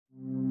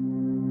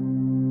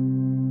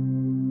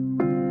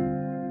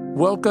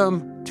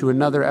Welcome to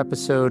another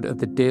episode of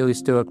the Daily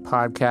Stoic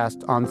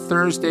Podcast. On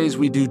Thursdays,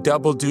 we do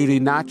double duty,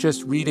 not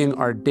just reading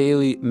our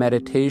daily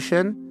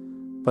meditation,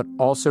 but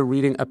also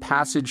reading a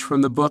passage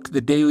from the book,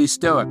 The Daily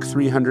Stoic,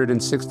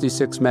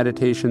 366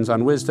 Meditations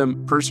on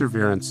Wisdom,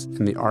 Perseverance,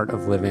 and the Art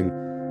of Living,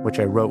 which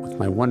I wrote with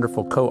my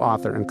wonderful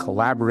co-author and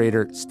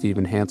collaborator,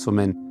 Stephen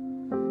Hanselman.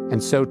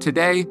 And so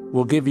today,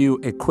 we'll give you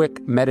a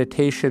quick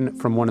meditation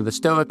from one of the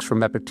Stoics,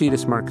 from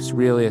Epictetus, Marcus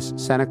Aurelius,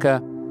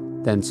 Seneca,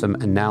 then some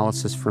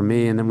analysis from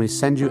me, and then we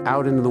send you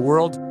out into the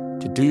world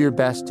to do your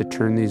best to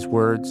turn these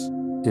words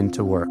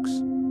into works.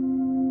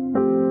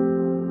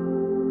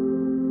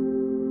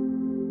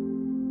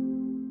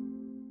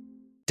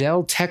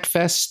 Dell Tech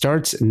Fest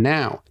starts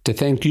now. To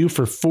thank you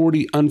for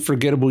 40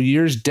 unforgettable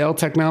years, Dell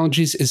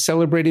Technologies is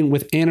celebrating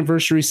with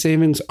anniversary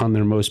savings on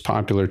their most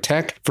popular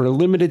tech. For a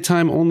limited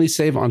time, only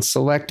save on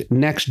select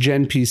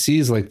next-gen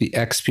PCs like the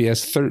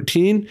XPS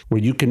 13, where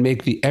you can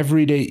make the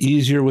everyday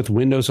easier with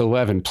Windows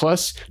 11.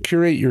 Plus,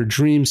 curate your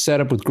dream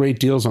setup with great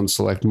deals on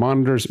select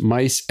monitors,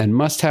 mice, and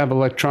must-have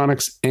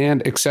electronics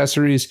and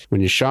accessories. When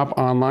you shop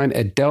online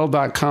at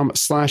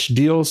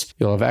Dell.com/deals,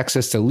 you'll have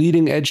access to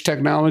leading-edge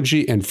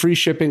technology and free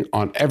shipping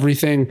on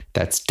everything.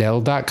 That's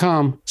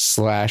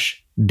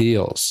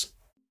Dell.com/deals.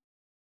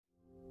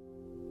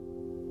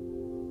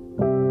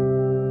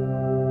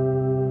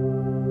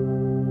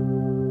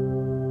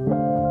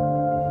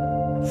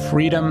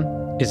 Freedom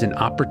is an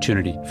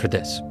opportunity for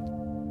this.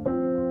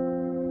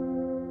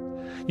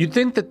 You'd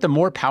think that the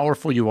more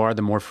powerful you are,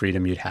 the more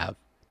freedom you'd have.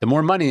 The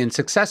more money and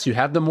success you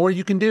have, the more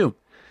you can do.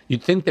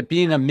 You'd think that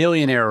being a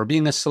millionaire or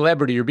being a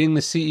celebrity or being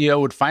the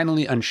CEO would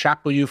finally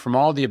unshackle you from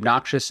all the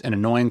obnoxious and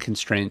annoying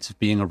constraints of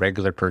being a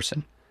regular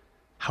person.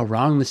 How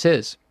wrong this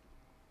is.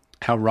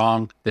 How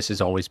wrong this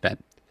has always been.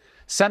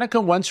 Seneca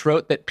once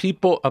wrote that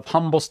people of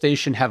humble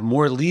station have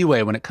more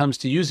leeway when it comes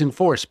to using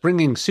force,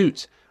 bringing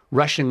suits,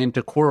 rushing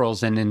into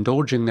quarrels, and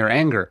indulging their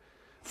anger.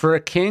 For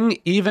a king,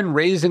 even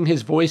raising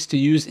his voice to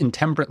use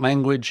intemperate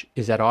language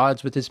is at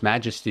odds with his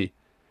majesty.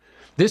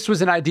 This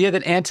was an idea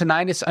that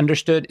Antoninus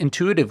understood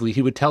intuitively.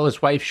 He would tell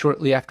his wife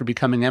shortly after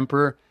becoming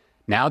emperor,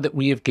 "Now that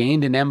we have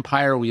gained an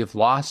empire, we have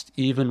lost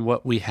even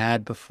what we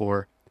had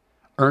before."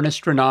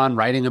 Ernest Renan,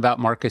 writing about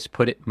Marcus,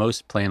 put it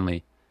most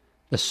plainly: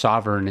 the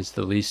sovereign is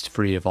the least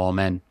free of all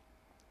men.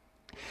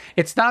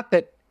 It's not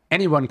that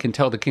anyone can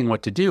tell the king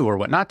what to do or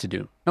what not to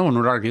do. No one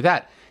would argue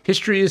that.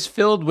 History is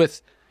filled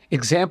with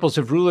examples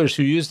of rulers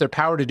who used their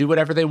power to do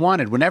whatever they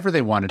wanted, whenever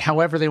they wanted,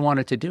 however they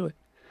wanted to do it.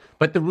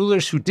 But the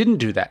rulers who didn't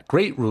do that,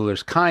 great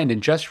rulers, kind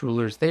and just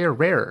rulers, they are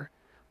rarer.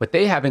 What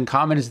they have in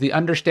common is the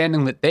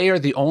understanding that they are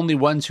the only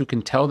ones who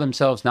can tell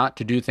themselves not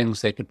to do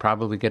things they could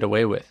probably get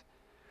away with.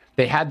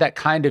 They had that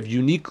kind of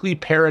uniquely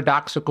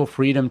paradoxical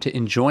freedom to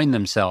enjoin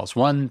themselves,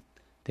 one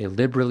they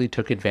liberally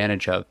took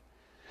advantage of.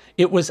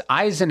 It was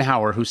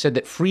Eisenhower who said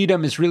that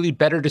freedom is really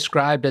better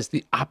described as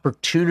the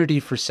opportunity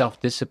for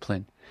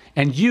self-discipline.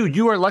 And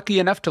you are lucky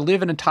enough to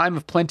live in a time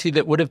of plenty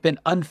that would have been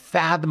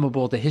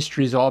unfathomable to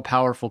history's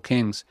all-powerful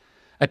kings.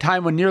 A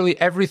time when nearly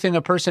everything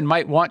a person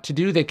might want to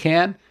do, they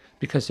can,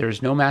 because there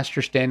is no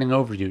master standing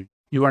over you.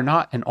 You are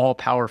not an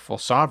all-powerful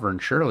sovereign,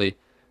 surely.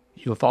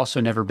 You have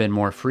also never been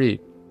more free.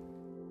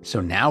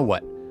 So now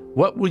what?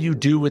 What will you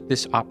do with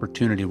this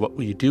opportunity? What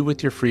will you do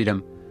with your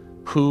freedom?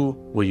 Who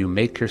will you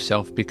make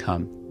yourself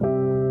become?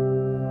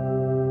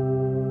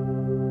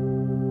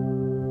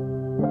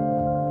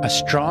 A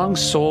strong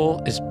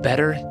soul is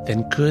better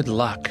than good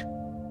luck.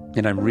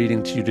 And I'm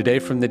reading to you today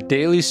from the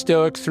Daily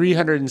Stoic,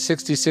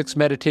 366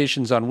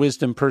 Meditations on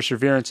Wisdom,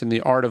 Perseverance, and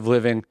the Art of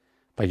Living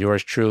by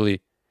yours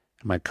truly,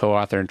 and my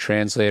co-author and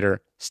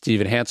translator,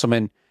 Stephen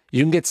Hanselman.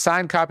 You can get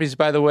signed copies,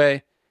 by the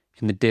way,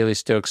 in the Daily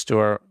Stoic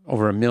store.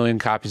 Over 1 million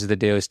copies of the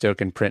Daily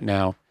Stoic in print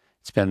now.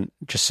 It's been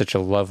just such a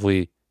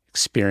lovely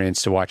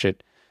experience to watch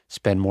it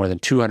spend more than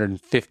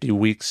 250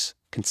 weeks,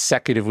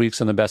 consecutive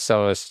weeks on the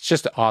bestseller list. It's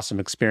just an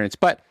awesome experience.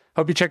 But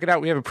hope you check it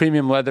out. We have a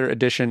premium leather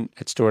edition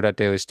at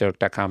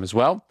store.dailystoic.com as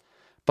well.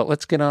 But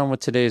let's get on with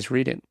today's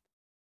reading.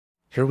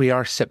 Here we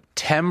are,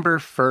 September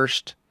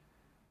 1st,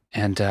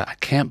 and I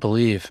can't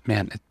believe,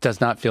 man, it does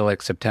not feel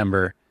like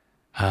September.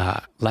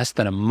 Less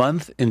than a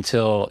month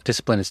until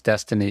Discipline is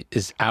Destiny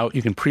is out.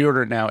 You can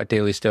pre-order it now at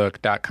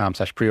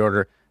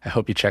dailystoic.com/preorder. I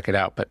hope you check it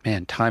out. But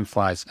man, time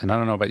flies. And I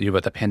don't know about you,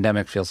 but the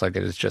pandemic feels like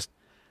it is just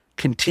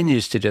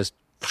continues to just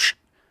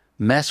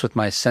mess with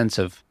my sense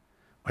of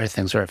where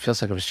things are. It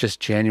feels like it was just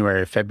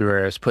January or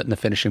February. I was putting the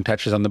finishing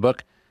touches on the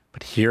book.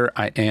 But here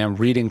I am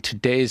reading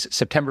today's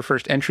September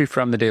 1st entry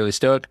from the Daily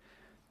Stoic.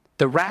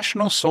 The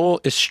rational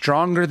soul is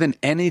stronger than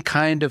any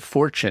kind of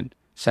fortune,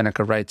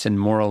 Seneca writes in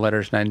Moral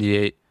Letters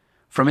 98.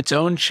 From its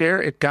own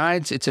share, it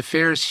guides its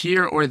affairs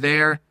here or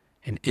there,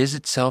 and is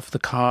itself the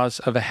cause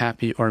of a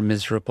happy or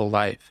miserable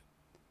life.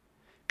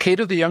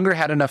 Cato the Younger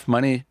had enough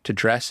money to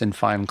dress in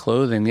fine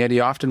clothing, yet he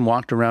often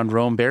walked around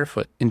Rome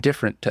barefoot,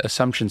 indifferent to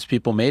assumptions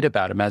people made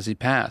about him as he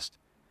passed.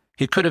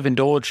 He could have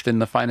indulged in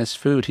the finest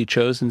food. He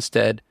chose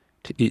instead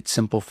to eat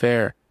simple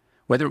fare.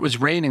 Whether it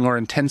was raining or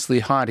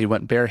intensely hot, he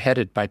went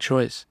bareheaded by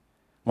choice.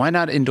 Why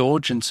not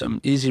indulge in some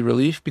easy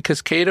relief?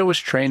 Because Cato was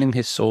training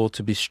his soul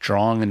to be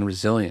strong and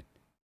resilient.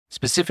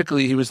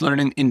 Specifically, he was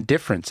learning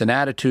indifference, an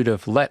attitude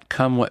of let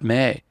come what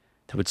may,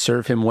 that would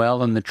serve him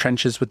well in the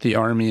trenches with the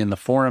army, in the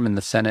forum, in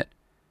the Senate,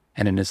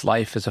 and in his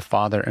life as a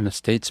father and a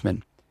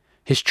statesman.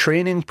 His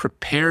training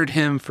prepared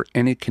him for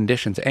any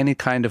conditions, any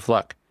kind of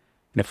luck.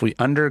 And if we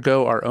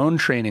undergo our own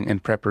training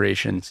and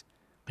preparations,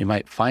 we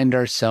might find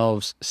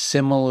ourselves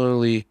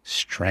similarly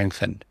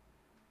strengthened.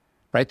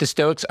 Right? The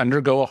Stoics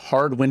undergo a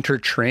hard winter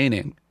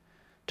training,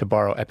 to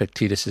borrow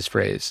Epictetus's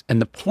phrase.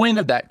 And the point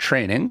of that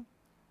training,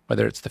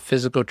 whether it's the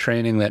physical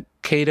training that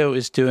Cato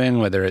is doing,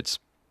 whether it's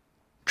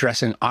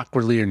dressing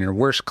awkwardly in your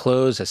worst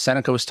clothes, as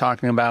Seneca was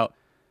talking about,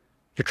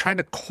 you're trying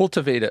to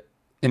cultivate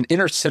an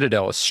inner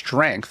citadel, a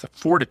strength, a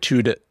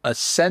fortitude, a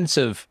sense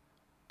of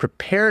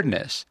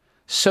preparedness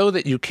so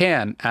that you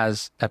can,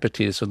 as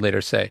Epictetus would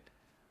later say,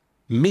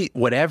 meet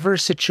whatever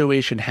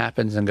situation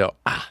happens and go,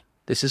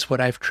 this is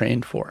what I've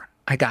trained for.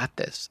 I got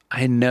this.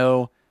 I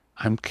know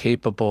I'm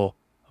capable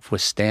of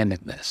withstanding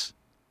this.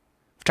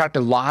 We've talked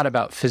a lot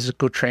about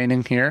physical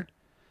training here,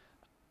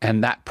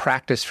 and that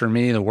practice for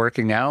me, the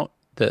working out,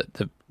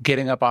 the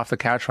getting up off the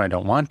couch when I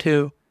don't want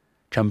to,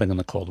 jumping in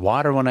the cold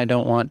water when I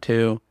don't want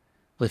to,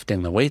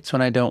 lifting the weights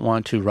when I don't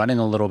want to, running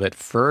a little bit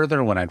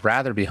further when I'd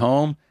rather be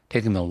home,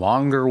 taking the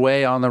longer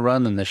way on the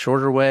run than the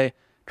shorter way,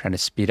 trying to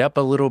speed up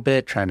a little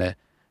bit, trying to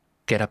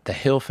get up the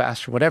hill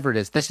faster, whatever it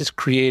is. This is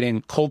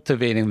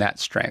cultivating that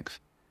strength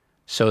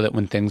so that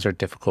when things are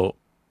difficult,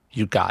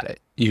 you got it.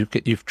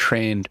 You've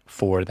trained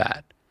for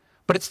that.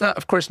 But it's not,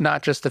 of course,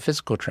 not just the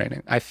physical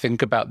training. I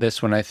think about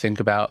this when I think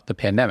about the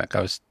pandemic.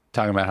 I was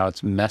talking about how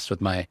it's messed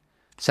with my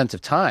sense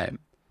of time.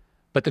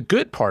 But the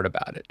good part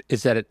about it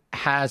is that it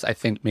has, I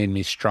think, made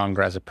me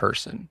stronger as a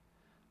person.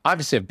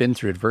 Obviously, I've been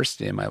through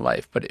adversity in my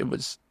life, but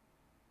it's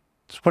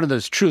one of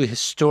those truly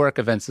historic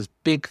events, those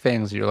big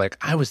things that you're like,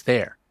 I was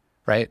there,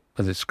 right?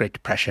 Whether it's Great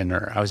Depression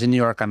or I was in New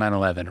York on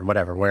 9/11 or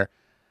whatever, where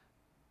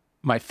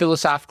my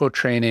philosophical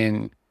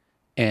training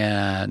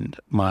and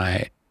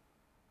my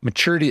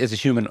maturity as a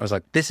human, I was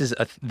like, this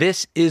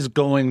is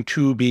going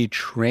to be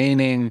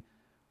training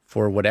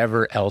for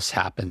whatever else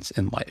happens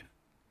in life,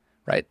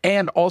 right?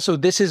 And also,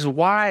 this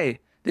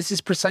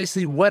is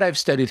precisely what I've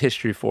studied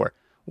history for,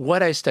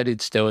 what I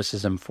studied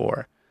Stoicism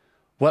for,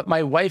 what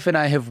my wife and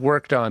I have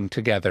worked on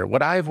together,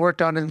 what I've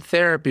worked on in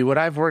therapy, what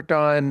I've worked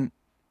on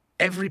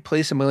every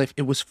place in my life.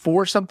 It was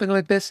for something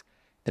like this,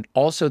 and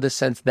also the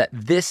sense that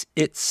this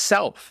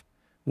itself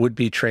would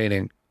be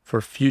training for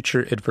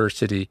future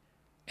adversity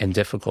and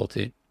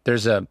difficulty.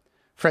 There's a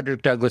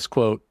Frederick Douglass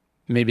quote,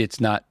 maybe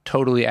it's not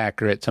totally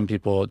accurate. Some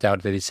people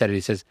doubt that he said it. He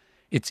says,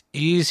 it's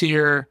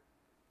easier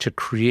to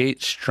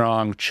create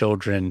strong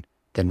children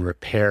than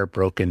repair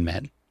broken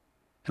men.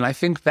 And I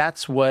think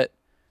that's what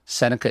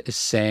Seneca is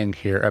saying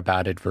here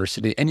about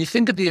adversity. And you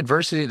think of the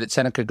adversity that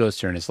Seneca goes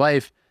through in his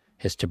life,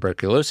 his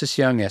tuberculosis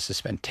young, he has to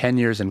spend 10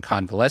 years in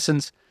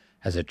convalescence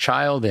as a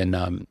child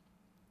in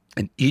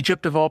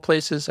Egypt, of all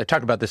places. I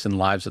talk about this in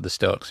Lives of the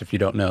Stoics. If you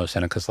don't know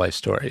Seneca's life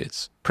story,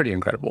 it's pretty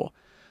incredible.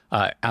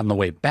 On the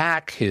way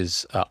back,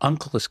 his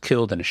uncle is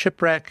killed in a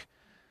shipwreck.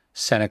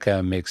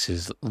 Seneca makes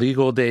his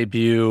legal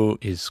debut,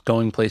 he's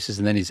going places,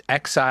 and then he's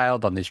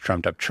exiled on these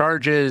trumped up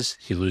charges.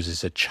 He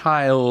loses a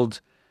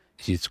child.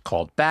 He's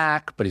called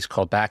back, but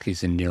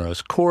he's in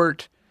Nero's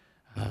court.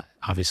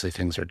 Obviously,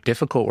 things are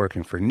difficult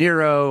working for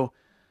Nero.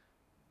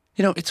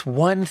 It's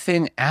one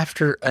thing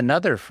after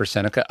another for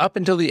Seneca up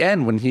until the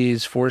end when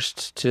he's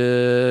forced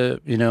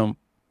to,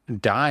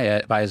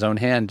 die by his own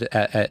hand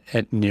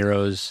at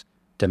Nero's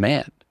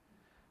demand.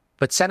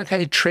 But Seneca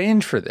had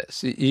trained for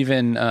this.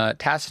 Even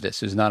Tacitus,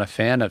 who's not a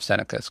fan of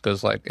Seneca's,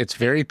 goes like, it's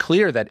very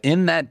clear that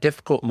in that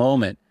difficult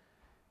moment,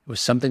 it was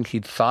something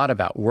he'd thought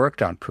about,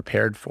 worked on,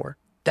 prepared for.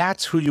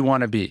 That's who you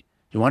want to be.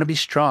 You want to be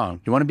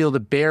strong. You want to be able to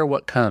bear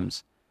what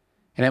comes.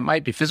 And it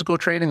might be physical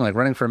training, like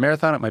running for a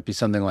marathon. It might be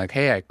something like,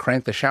 hey, I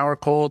cranked the shower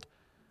cold.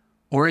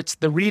 Or it's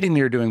the reading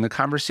you're doing, the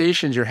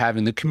conversations you're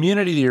having, the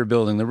community that you're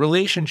building, the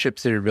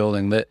relationships that you're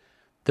building, the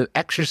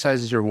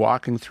exercises you're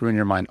walking through in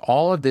your mind.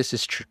 All of this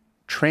is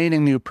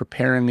training you,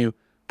 preparing you,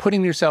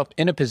 putting yourself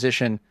in a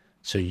position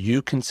so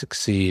you can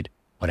succeed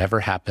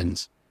whatever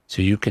happens,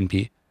 so you can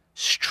be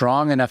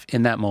strong enough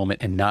in that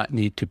moment and not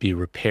need to be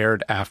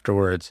repaired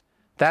afterwards.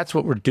 That's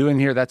what we're doing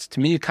here. That's, to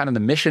me, kind of the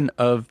mission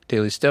of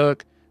Daily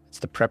Stoic. It's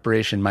the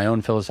preparation my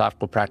own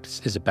philosophical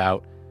practice is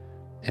about.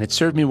 And it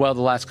served me well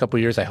the last couple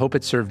of years. I hope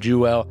it served you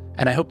well.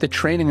 And I hope the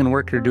training and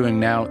work you're doing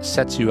now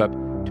sets you up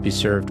to be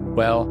served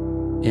well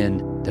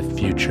in the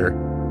future.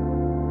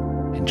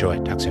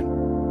 Enjoy. Talk soon.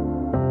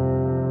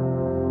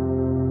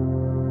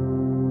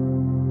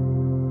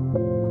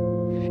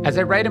 As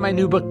I write in my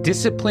new book,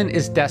 Discipline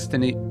is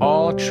Destiny,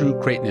 all true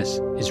greatness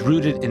is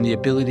rooted in the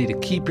ability to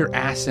keep your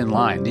ass in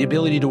line, the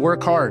ability to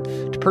work hard,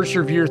 to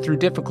persevere through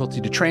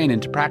difficulty, to train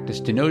and to practice,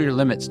 to know your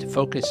limits, to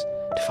focus,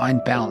 to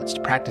find balance,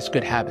 to practice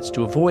good habits,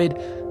 to avoid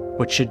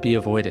what should be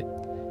avoided.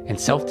 And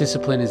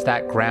self-discipline is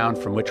that ground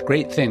from which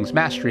great things,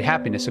 mastery,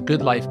 happiness, a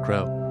good life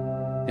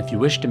grow. If you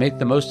wish to make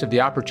the most of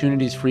the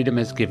opportunities freedom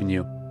has given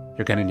you,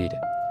 you're going to need it.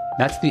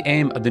 That's the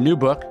aim of the new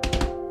book,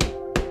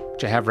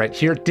 which I have right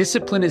here,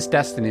 Discipline is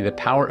Destiny, The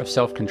Power of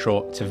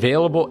Self-Control. It's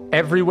available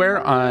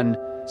everywhere on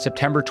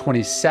September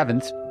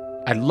 27th.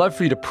 I'd love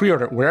for you to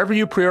pre-order it wherever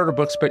you pre-order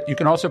books, but you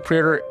can also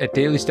pre-order at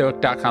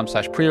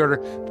dailystoic.com/pre-order.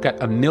 We've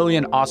got a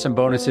million awesome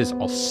bonuses.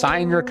 I'll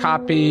sign your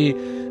copy.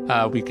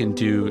 We can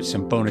do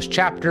some bonus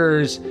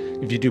chapters.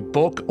 If you do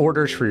bulk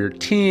orders for your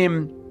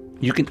team,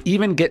 you can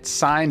even get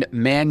signed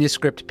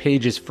manuscript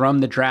pages from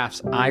the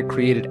drafts I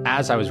created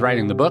as I was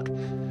writing the book.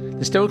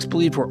 The Stoics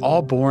believe we're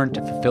all born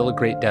to fulfill a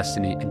great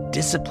destiny, and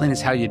discipline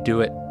is how you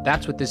do it.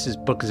 That's what this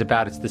book is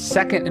about. It's the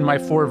second in my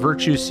 4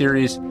 Virtues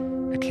series.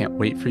 I can't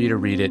wait for you to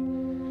read it.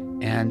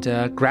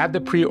 And grab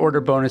the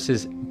pre-order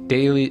bonuses,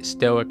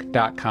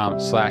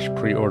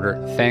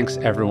 dailystoic.com/pre-order. Thanks,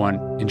 everyone.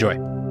 Enjoy.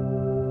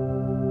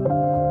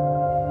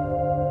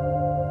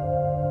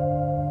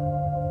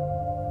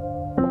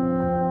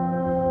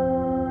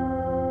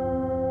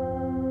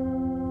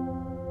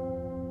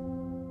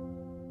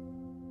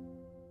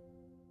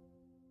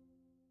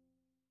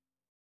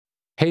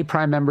 Hey,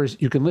 Prime members,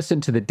 you can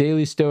listen to the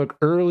Daily Stoic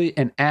early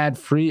and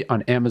ad-free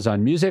on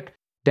Amazon Music.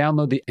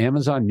 Download the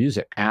Amazon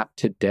Music app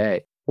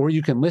today. Or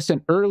you can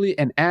listen early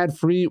and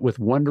ad-free with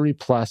Wondery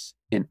Plus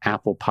in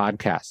Apple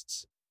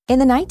Podcasts. In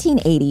the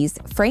 1980s,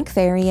 Frank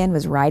Farian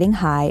was riding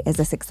high as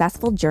a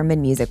successful German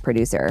music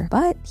producer,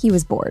 but he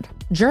was bored.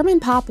 German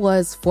pop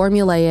was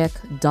formulaic,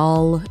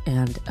 dull,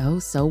 and oh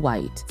so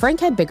white. Frank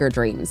had bigger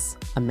dreams,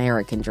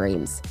 American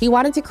dreams. He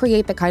wanted to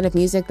create the kind of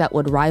music that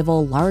would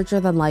rival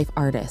larger-than-life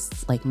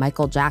artists like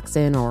Michael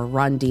Jackson or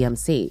Run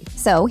DMC.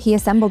 So he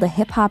assembled a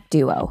hip-hop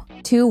duo,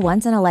 2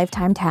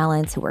 once-in-a-lifetime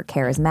talents who were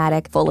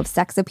charismatic, full of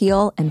sex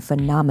appeal, and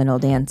phenomenal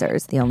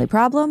dancers. The only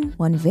problem?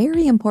 One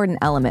very important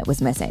element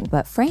was missing,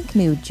 but Frank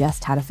knew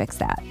just how to fix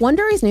that.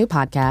 Wondery's new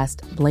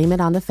podcast, Blame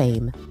It on the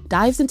Fame,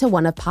 dives into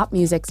one of pop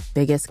music's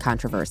biggest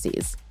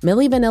controversies.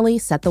 Milli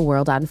Vanilli set the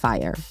world on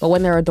fire, but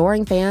when their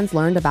adoring fans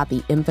learned about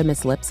the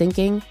infamous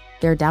lip-syncing,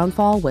 their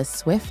downfall was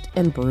swift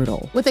and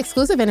brutal. With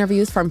exclusive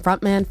interviews from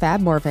frontman Fab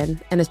Morvan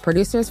and his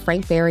producers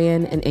Frank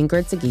Farian and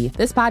Ingrid Seguí,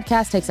 this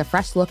podcast takes a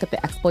fresh look at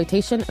the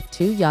exploitation of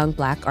 2 young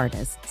Black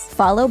artists.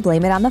 Follow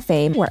Blame It on the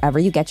Fame wherever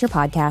you get your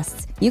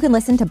podcasts. You can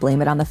listen to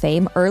Blame It on the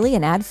Fame early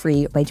and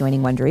ad-free by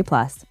joining Wondery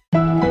Plus.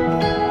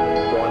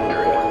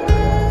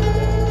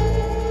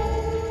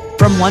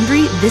 From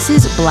Wondery, this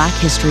is Black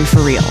History for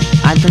Real.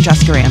 I'm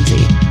Francesca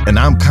Ramsey. And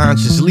I'm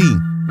Conscious Lee.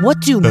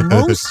 What do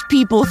most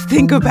people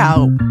think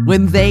about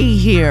when they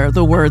hear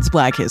the words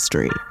Black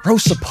History?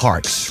 Rosa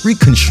Parks,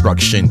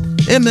 Reconstruction,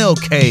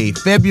 MLK,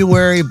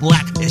 February,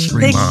 Black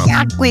History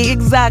Month.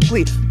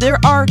 Exactly. There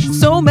are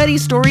so many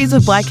stories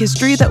of Black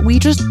history that we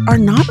just are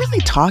not really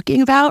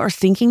talking about or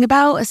thinking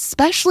about,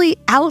 especially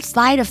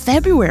outside of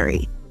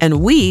February.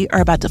 And we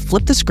are about to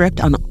flip the script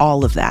on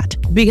all of that.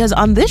 Because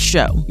on this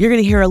show, you're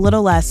going to hear a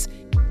little less,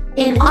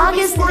 in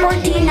August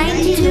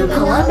 1492,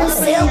 Columbus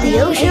sailed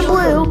the ocean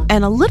blue.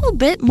 And a little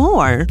bit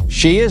more.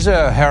 She is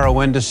a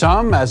heroine to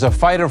some. As a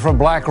fighter for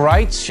Black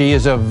rights, she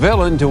is a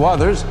villain to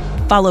others.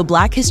 Follow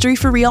Black History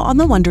for Real on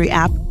the Wondery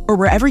app or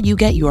wherever you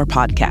get your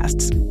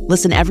podcasts.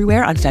 Listen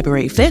everywhere on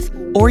February 5th,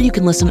 or you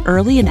can listen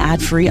early and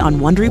ad-free on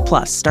Wondery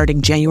Plus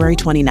starting January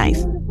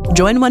 29th.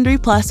 Join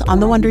Wondery Plus on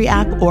the Wondery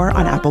app or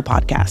on Apple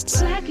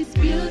Podcasts.